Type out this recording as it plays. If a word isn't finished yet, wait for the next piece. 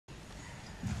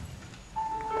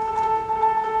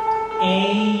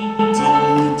A, D,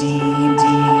 D, D,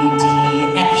 D,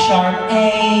 F sharp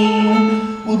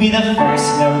A will be the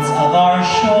first notes of our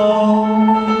show.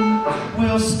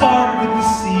 We'll start with the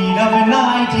seed of an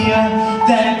idea,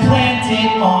 then plant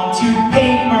it onto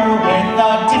paper with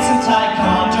a Dixon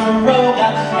Ticonderoga,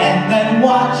 and then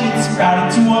watch it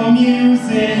sprout into a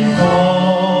musical.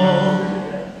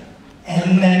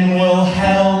 And then we'll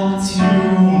help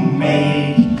to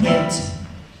make it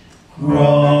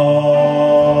grow.